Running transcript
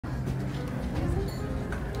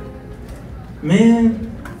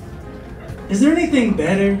Man, is there anything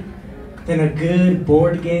better than a good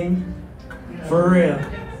board game? For real,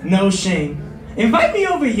 no shame. Invite me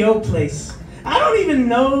over your place. I don't even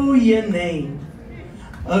know your name.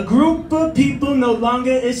 A group of people no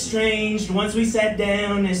longer estranged once we sat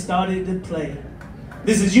down and started to play.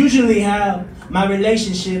 This is usually how my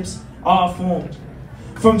relationships are formed.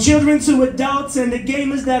 From children to adults and the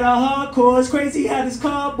gamers that are hardcore. It's crazy how this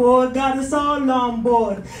cardboard got us all on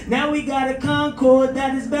board. Now we got a Concord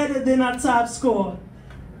that is better than our top score.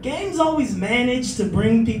 Games always manage to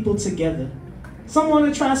bring people together. Some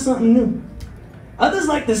want to try something new. Others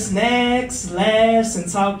like the snacks, laughs, and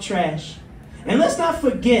talk trash. And let's not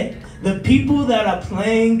forget the people that are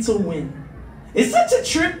playing to win. It's such a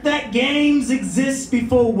trip that games exist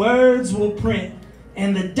before words will print.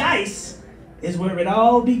 And the dice is where it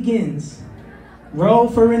all begins. Roll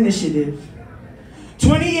for initiative.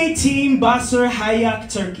 2018 Basra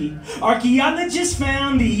Hayek, Turkey. Archaeologists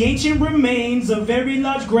found the ancient remains of a very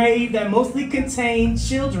large grave that mostly contained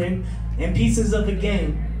children and pieces of a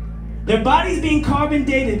game. Their bodies being carbon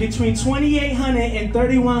dated between 2800 and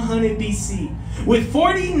 3100 BC, with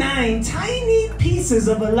 49 tiny pieces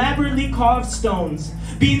of elaborately carved stones,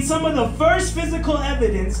 being some of the first physical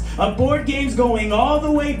evidence of board games going all the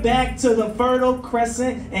way back to the Fertile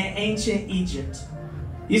Crescent and ancient Egypt.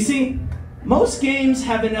 You see, most games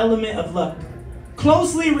have an element of luck,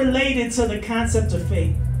 closely related to the concept of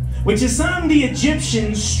fate, which is something the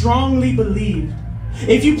Egyptians strongly believed.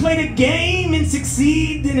 If you play the game and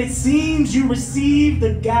succeed, then it seems you receive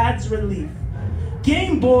the gods' relief.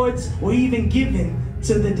 Game boards were even given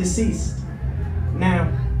to the deceased.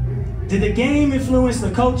 Now, did the game influence the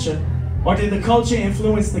culture, or did the culture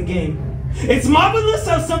influence the game? It's marvelous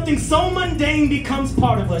how something so mundane becomes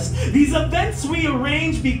part of us. These events we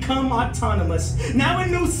arrange become autonomous. Now a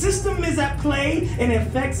new system is at play and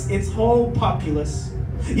affects its whole populace.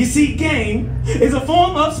 You see, game is a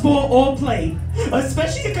form of sport or play,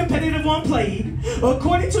 especially a competitive one played,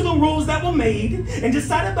 according to the rules that were made and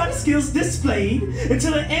decided by the skills displayed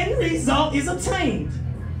until the end result is obtained.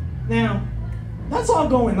 Now, that's all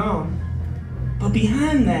going on, but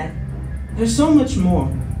behind that, there's so much more.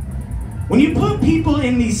 When you put people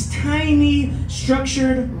in these tiny,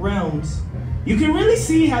 structured realms, you can really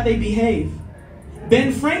see how they behave.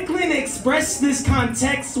 Ben Franklin expressed this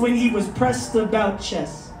context when he was pressed about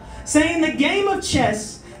chess, saying the game of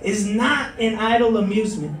chess is not an idle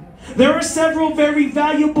amusement. There are several very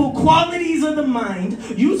valuable qualities of the mind,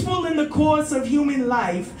 useful in the course of human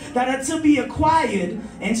life, that are to be acquired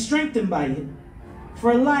and strengthened by it.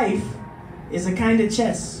 For life is a kind of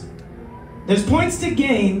chess. There's points to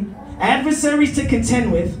gain, adversaries to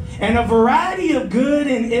contend with, and a variety of good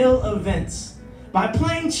and ill events. By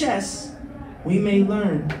playing chess, we may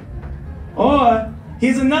learn. Or,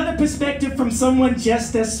 here's another perspective from someone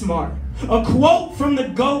just as smart. A quote from the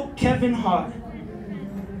GOAT, Kevin Hart.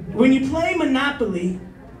 When you play Monopoly,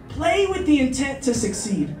 play with the intent to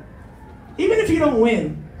succeed. Even if you don't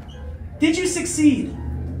win, did you succeed?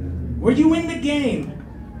 Were you in the game?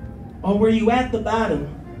 Or were you at the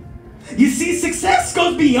bottom? You see, success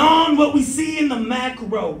goes beyond what we see in the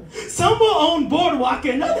macro. Some will own Boardwalk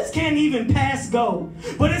and others can't even pass go.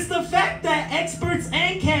 But it's the fact that experts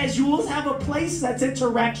and casuals have a place that's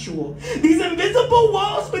interactual. These invisible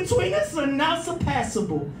walls between us are now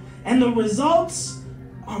surpassable. And the results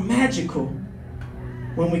are magical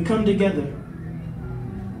when we come together.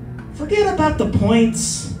 Forget about the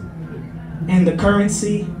points and the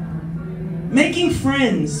currency. Making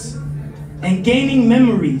friends and gaining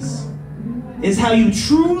memories is how you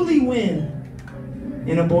truly win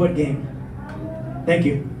in a board game. Thank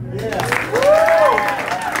you. Yeah.